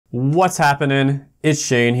What's happening? It's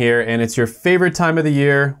Shane here, and it's your favorite time of the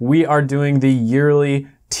year. We are doing the yearly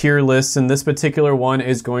tier lists, and this particular one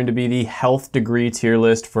is going to be the health degree tier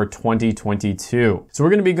list for 2022. So we're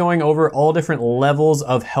going to be going over all different levels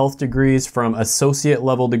of health degrees, from associate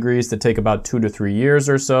level degrees that take about 2 to 3 years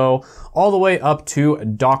or so, all the way up to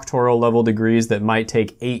doctoral level degrees that might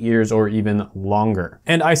take 8 years or even longer.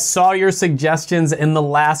 And I saw your suggestions in the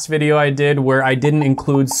last video I did where I didn't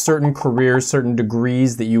include certain careers, certain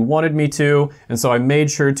degrees that you wanted me to, and so I made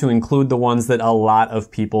sure to include the ones that a lot of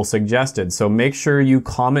people suggested. So make sure you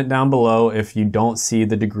comment down below if you don't see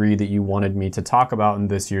the degree that you wanted me to talk about in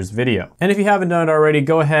this year's video. And if you haven't done it already,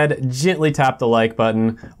 go ahead, gently tap the like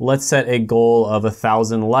button. Let's set a goal of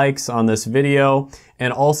 1,000 likes on this video.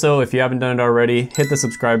 And also, if you haven't done it already, hit the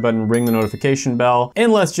subscribe button, ring the notification bell,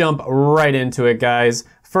 and let's jump right into it, guys.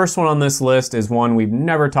 First one on this list is one we've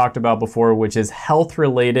never talked about before, which is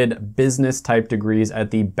health-related business type degrees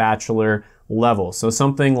at the bachelor level. So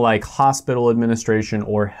something like hospital administration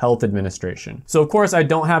or health administration. So of course, I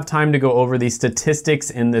don't have time to go over the statistics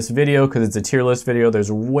in this video because it's a tier list video.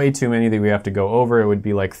 There's way too many that we have to go over. It would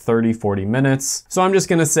be like 30, 40 minutes. So I'm just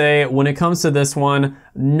gonna say, when it comes to this one,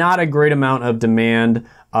 not a great amount of demand.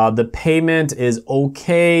 The payment is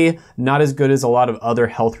okay, not as good as a lot of other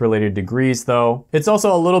health-related degrees though. It's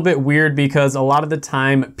also a little bit weird because a lot of the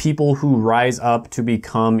time, people who rise up to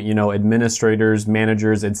become, administrators,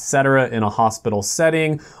 managers, etc. in a hospital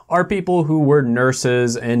setting are people who were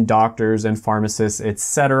nurses and doctors and pharmacists,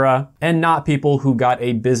 etc. and not people who got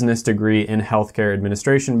a business degree in healthcare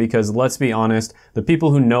administration, because let's be honest, the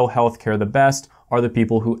people who know healthcare the best are the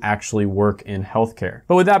people who actually work in healthcare.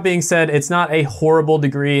 But with that being said, it's not a horrible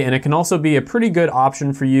degree, and it can also be a pretty good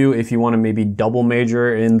option for you if you want to maybe double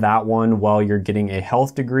major in that one while you're getting a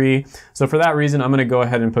health degree. So for that reason, I'm gonna go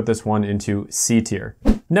ahead and put this one into C tier.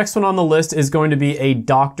 Next one on the list is going to be a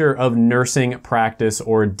Doctor of Nursing Practice,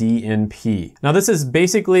 or DNP. Now this is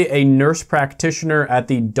basically a nurse practitioner at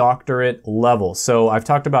the doctorate level. So I've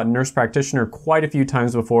talked about nurse practitioner quite a few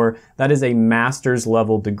times before. That is a master's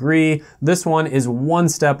level degree. This one is one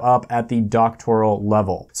step up at the doctoral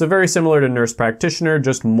level. So very similar to nurse practitioner,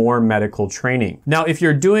 just more medical training. Now, if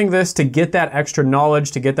you're doing this to get that extra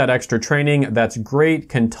knowledge, to get that extra training, that's great,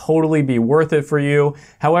 can totally be worth it for you.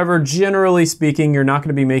 However, generally speaking, you're not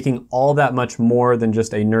gonna be making all that much more than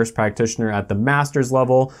just a nurse practitioner at the master's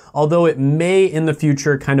level, although it may in the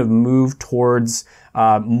future kind of move towards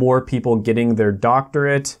more people getting their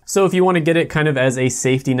doctorate. So if you want to get it kind of as a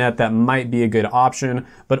safety net, that might be a good option.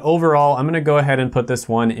 But overall, I'm going to go ahead and put this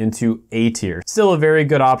one into A tier. Still a very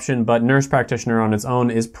good option, but nurse practitioner on its own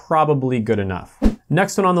is probably good enough.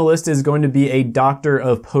 Next one on the list is going to be a Doctor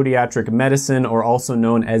of Podiatric Medicine, or also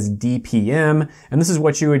known as DPM, and this is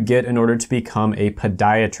what you would get in order to become a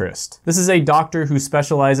podiatrist. This is a doctor who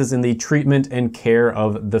specializes in the treatment and care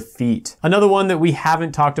of the feet. Another one that we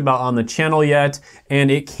haven't talked about on the channel yet, and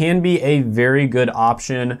it can be a very good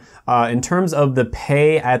option. In terms of the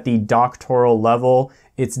pay at the doctoral level,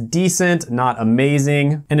 it's decent, not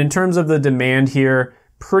amazing. And in terms of the demand here,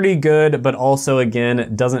 pretty good, but also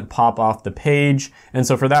again, doesn't pop off the page. And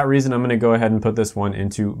so for that reason, I'm gonna go ahead and put this one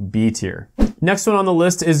into B tier. Next one on the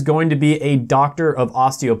list is going to be a Doctor of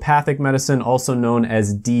Osteopathic Medicine, also known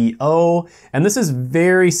as DO. And this is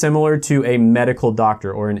very similar to a medical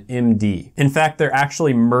doctor, or an MD. In fact, they're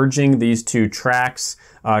actually merging these two tracks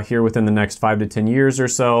here within the next 5 to 10 years or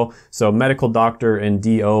so. So medical doctor and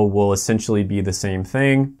DO will essentially be the same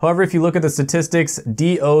thing. However, if you look at the statistics,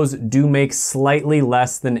 DOs do make slightly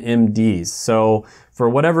less than MDs. So for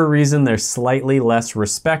whatever reason, they're slightly less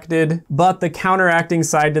respected. But the counteracting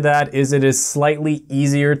side to that is it is slightly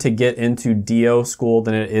easier to get into DO school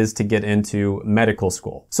than it is to get into medical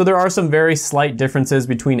school. So there are some very slight differences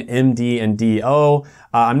between MD and DO.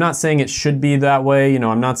 I'm not saying it should be that way.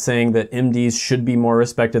 I'm not saying that MDs should be more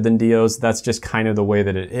respected than DOs. That's just kind of the way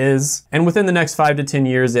that it is. And within the next 5 to 10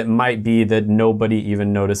 years, it might be that nobody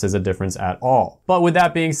even notices a difference at all. But with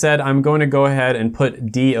that being said, I'm going to go ahead and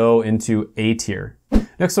put DO into A tier.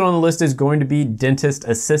 Next one on the list is going to be dentist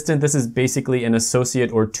assistant. This is basically an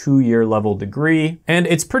associate or 2-year level degree. And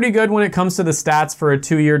it's pretty good when it comes to the stats for a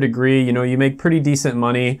 2-year degree. You make pretty decent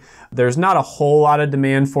money. There's not a whole lot of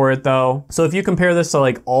demand for it though. So if you compare this to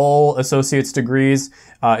like all associate's degrees,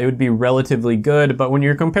 it would be relatively good. But when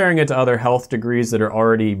you're comparing it to other health degrees that are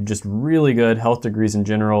already just really good, health degrees in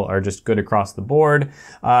general are just good across the board,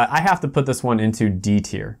 I have to put this one into D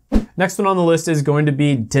tier. Next one on the list is going to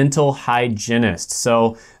be dental hygienist.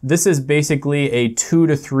 So this is basically a 2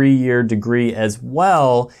 to 3 year degree as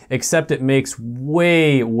well, except it makes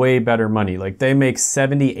way, way better money. Like they make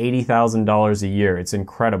 $70,000, $80,000 a year. It's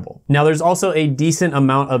incredible. Now there's also a decent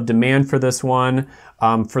amount of demand for this one.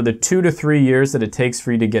 For the 2 to 3 years that it takes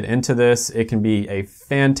for you to get into this, it can be a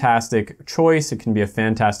fantastic choice. It can be a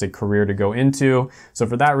fantastic career to go into. So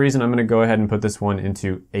for that reason, I'm gonna go ahead and put this one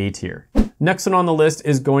into A tier. Next one on the list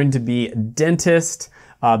is going to be dentist.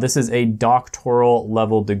 This is a doctoral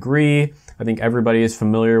level degree. I think everybody is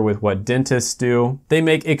familiar with what dentists do. They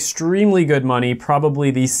make extremely good money, probably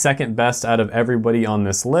the second best out of everybody on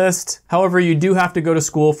this list. However, you do have to go to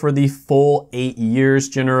school for the full 8 years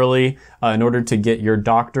generally in order to get your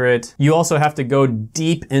doctorate. You also have to go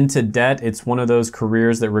deep into debt. It's one of those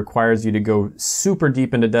careers that requires you to go super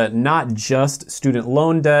deep into debt, not just student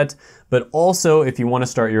loan debt, but also if you want to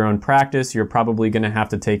start your own practice, you're probably going to have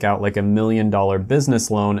to take out like $1 million business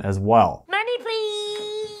loan as well. Money,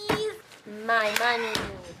 please. My money.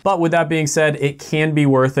 But with that being said, it can be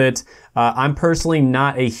worth it. I'm personally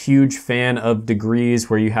not a huge fan of degrees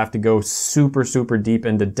where you have to go super, super deep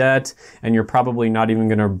into debt, and you're probably not even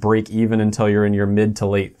gonna break even until you're in your mid to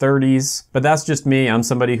late 30s. But that's just me. I'm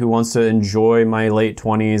somebody who wants to enjoy my late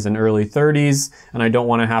 20s and early 30s, and I don't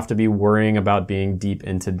wanna have to be worrying about being deep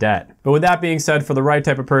into debt. But with that being said, for the right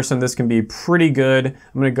type of person, this can be pretty good. I'm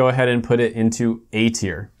gonna go ahead and put it into A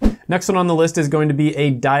tier. Next one on the list is going to be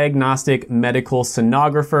a diagnostic medical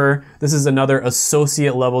sonographer. This is another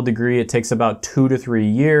associate level degree. It takes about 2 to 3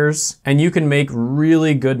 years, and you can make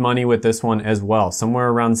really good money with this one as well, somewhere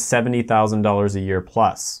around $70,000 a year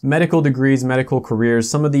plus. Medical degrees, medical careers,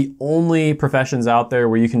 some of the only professions out there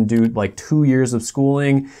where you can do like 2 years of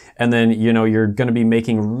schooling and then, you know, you're gonna be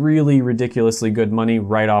making really ridiculously good money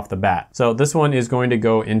right off the bat. So this one is going to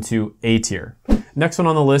go into A tier. Next one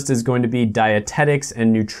on the list is going to be dietetics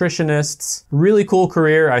and nutritionists. Really cool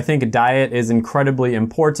career. I think diet is incredibly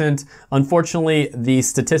important. Unfortunately, the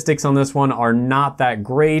statistics on this one are not that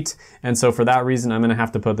great. And so for that reason, I'm gonna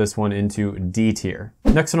have to put this one into D tier.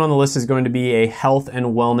 Next one on the list is going to be a health and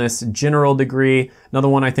wellness general degree. Another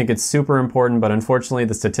one I think it's super important, but unfortunately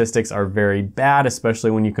the statistics are very bad,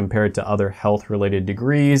 especially when you compare it to other health related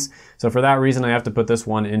degrees. So for that reason, I have to put this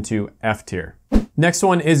one into F tier. Next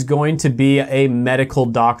one is going to be a medical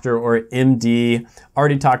doctor or MD.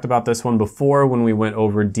 Already talked about this one before when we went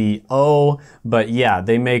over DO, but yeah,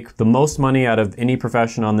 they make the most money out of any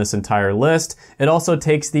profession on this entire list. It also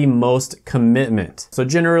takes the most commitment. So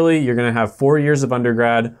generally, you're gonna have 4 years of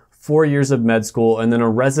undergrad, 4 years of med school, and then a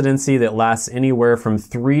residency that lasts anywhere from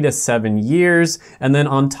 3 to 7 years. And then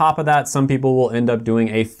on top of that, some people will end up doing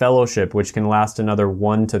a fellowship, which can last another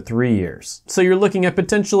 1 to 3 years. So you're looking at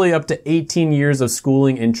potentially up to 18 years of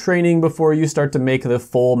schooling and training before you start to make the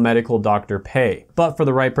full medical doctor pay. But for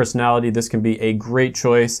the right personality, this can be a great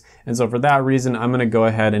choice. And so for that reason, I'm gonna go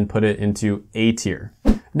ahead and put it into A tier.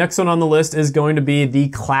 Next one on the list is going to be the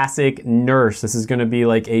classic nurse. This is going to be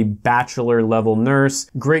like a bachelor level nurse.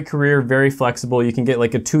 Great career, very flexible. You can get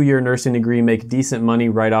like a 2-year nursing degree, make decent money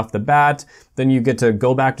right off the bat. Then you get to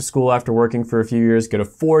go back to school after working for a few years, get a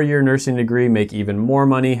 4-year nursing degree, make even more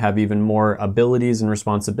money, have even more abilities and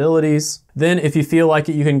responsibilities. Then if you feel like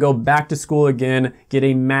it, you can go back to school again, get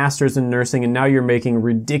a master's in nursing, and now you're making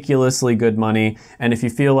ridiculously good money. And if you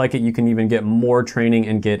feel like it, you can even get more training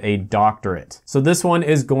and get a doctorate. So this one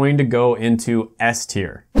is going to go into S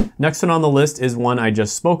tier. Next one on the list is one I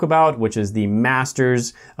just spoke about, which is the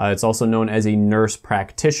master's. It's also known as a nurse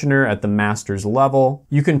practitioner at the master's level.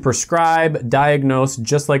 You can prescribe, diagnose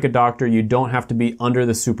just like a doctor. You don't have to be under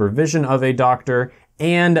the supervision of a doctor.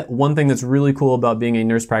 And one thing that's really cool about being a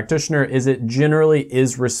nurse practitioner is it generally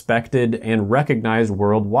is respected and recognized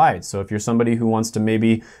worldwide. So if you're somebody who wants to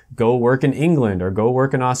maybe go work in England or go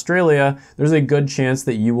work in Australia, there's a good chance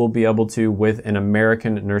that you will be able to with an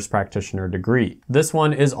American nurse practitioner degree. This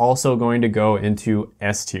one is also going to go into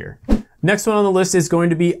S tier. Next one on the list is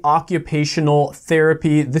going to be occupational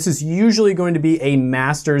therapy. This is usually going to be a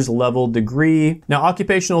master's level degree. Now,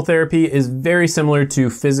 occupational therapy is very similar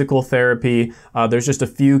to physical therapy. There's just a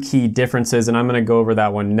few key differences, and I'm gonna go over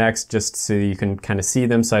that one next just so you can kind of see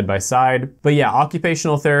them side by side. But yeah,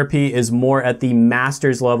 occupational therapy is more at the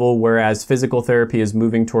master's level, whereas physical therapy is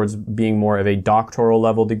moving towards being more of a doctoral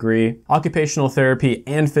level degree. Occupational therapy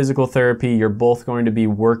and physical therapy, you're both going to be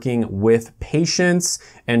working with patients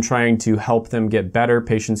and trying to to help them get better,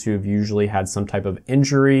 patients who have usually had some type of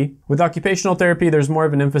injury. With occupational therapy, there's more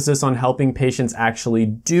of an emphasis on helping patients actually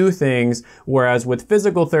do things, whereas with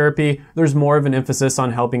physical therapy, there's more of an emphasis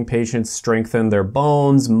on helping patients strengthen their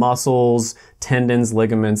bones, muscles, tendons,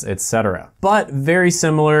 ligaments, etc. But very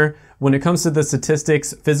similar. When it comes to the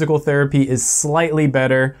statistics, physical therapy is slightly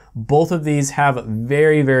better. Both of these have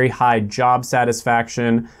very, very high job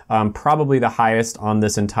satisfaction, probably the highest on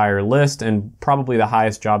this entire list and probably the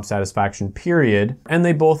highest job satisfaction period. And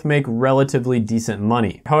they both make relatively decent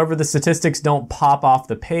money. However, the statistics don't pop off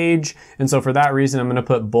the page. And so for that reason, I'm gonna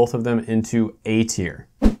put both of them into A tier.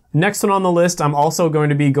 Next one on the list, I'm also going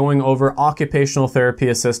to be going over occupational therapy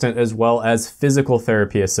assistant as well as physical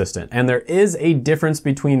therapy assistant. And there is a difference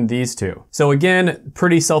between these two. So again,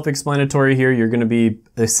 pretty self-explanatory here. You're going to be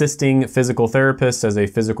assisting physical therapists as a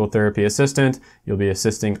physical therapy assistant. You'll be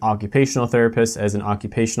assisting occupational therapists as an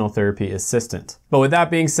occupational therapy assistant. But with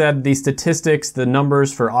that being said, the statistics, the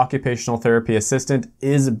numbers for occupational therapy assistant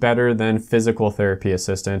is better than physical therapy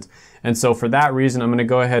assistant. And so for that reason, I'm going to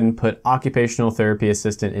go ahead and put occupational therapy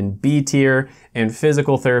assistant in B tier and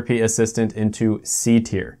physical therapy assistant into C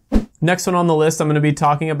tier. Next one on the list I'm going to be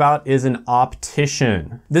talking about is an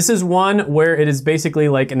optician. This is one where it is basically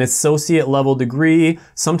like an associate level degree.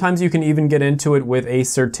 Sometimes you can even get into it with a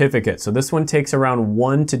certificate. So this one takes around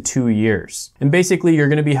 1 to 2 years. And basically you're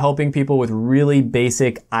going to be helping people with really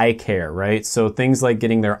basic eye care, right? So things like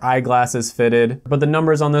getting their eyeglasses fitted. But the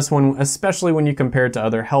numbers on this one, especially when you compare it to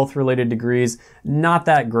other health related degrees, not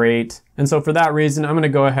that great. And so for that reason, I'm going to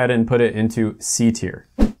go ahead and put it into C tier.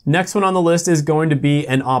 Next one on the list is going to be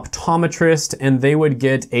an optometrist, and they would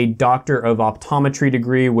get a Doctor of Optometry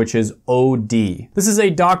degree, which is OD. This is a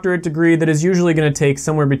doctorate degree that is usually going to take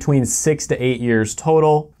somewhere between 6 to 8 years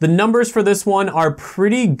total. The numbers for this one are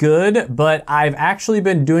pretty good, but I've actually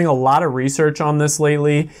been doing a lot of research on this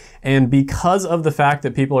lately, and because of the fact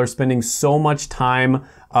that people are spending so much time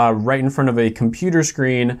right in front of a computer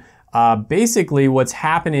screen, basically what's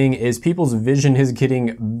happening is people's vision is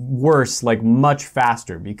getting worse, like much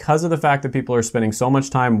faster. Because of the fact that people are spending so much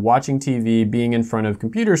time watching TV, being in front of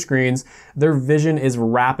computer screens, their vision is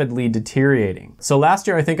rapidly deteriorating. So last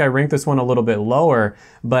year, I think I ranked this one a little bit lower,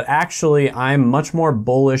 but actually I'm much more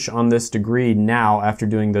bullish on this degree now after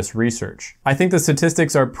doing this research. I think the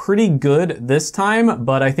statistics are pretty good this time,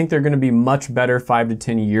 but I think they're gonna be much better 5 to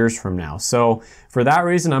 10 years from now. So for that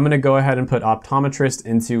reason, I'm gonna go ahead and put optometrist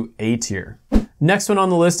into A tier. Next one on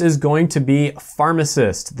the list is going to be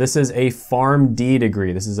pharmacist. This is a PharmD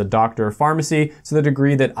degree. This is a doctor of pharmacy, so the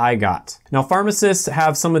degree that I got. Now, pharmacists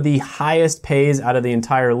have some of the highest pays out of the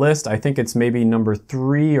entire list. I think it's maybe number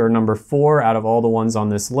 3 or number 4 out of all the ones on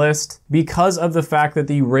this list, because of the fact that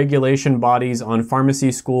the regulation bodies on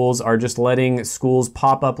pharmacy schools are just letting schools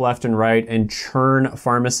pop up left and right and churn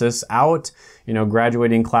pharmacists out. You know,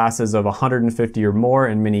 graduating classes of 150 or more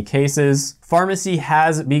in many cases. Pharmacy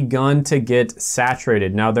has begun to get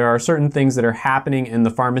saturated. Now, there are certain things that are happening in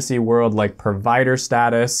the pharmacy world, like provider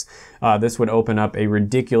status. This would open up a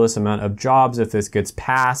ridiculous amount of jobs if this gets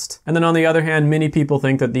passed. And then on the other hand, many people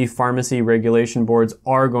think that the pharmacy regulation boards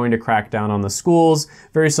are going to crack down on the schools,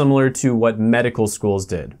 very similar to what medical schools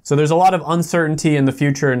did. So there's a lot of uncertainty in the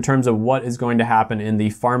future in terms of what is going to happen in the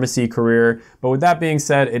pharmacy career. But with that being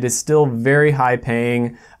said, it is still very high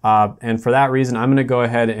paying. And for that reason, I'm gonna go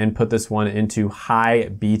ahead and put this one into high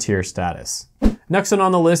B tier status. Next one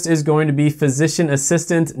on the list is going to be physician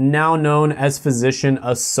assistant, now known as physician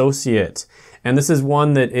associate. And this is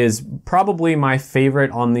one that is probably my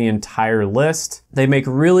favorite on the entire list. They make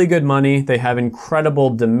really good money. They have incredible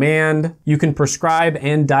demand. You can prescribe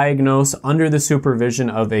and diagnose under the supervision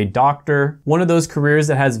of a doctor. One of those careers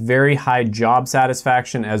that has very high job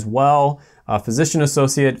satisfaction as well. Physician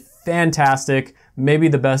associate, fantastic. Maybe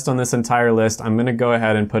the best on this entire list. I'm gonna go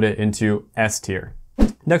ahead and put it into S tier.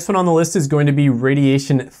 Next one on the list is going to be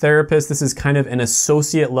radiation therapist. This is kind of an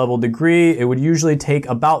associate level degree. It would usually take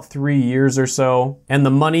about 3 years or so. And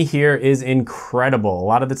the money here is incredible. A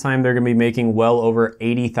lot of the time they're gonna be making well over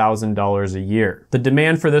 $80,000 a year. The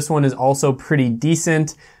demand for this one is also pretty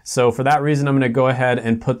decent. So for that reason, I'm gonna go ahead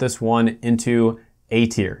and put this one into A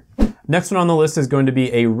tier. Next one on the list is going to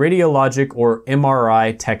be a radiologic or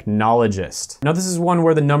MRI technologist. Now this is one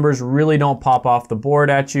where the numbers really don't pop off the board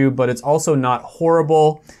at you, but it's also not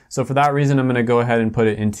horrible. So for that reason, I'm gonna go ahead and put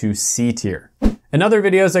it into C tier. In other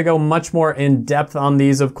videos, I go much more in depth on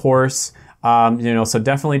these, of course. So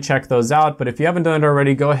definitely check those out. But if you haven't done it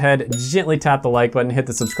already, go ahead, gently tap the like button, hit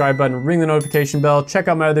the subscribe button, ring the notification bell, check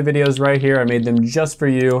out my other videos right here. I made them just for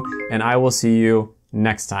you, and I will see you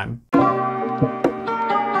next time.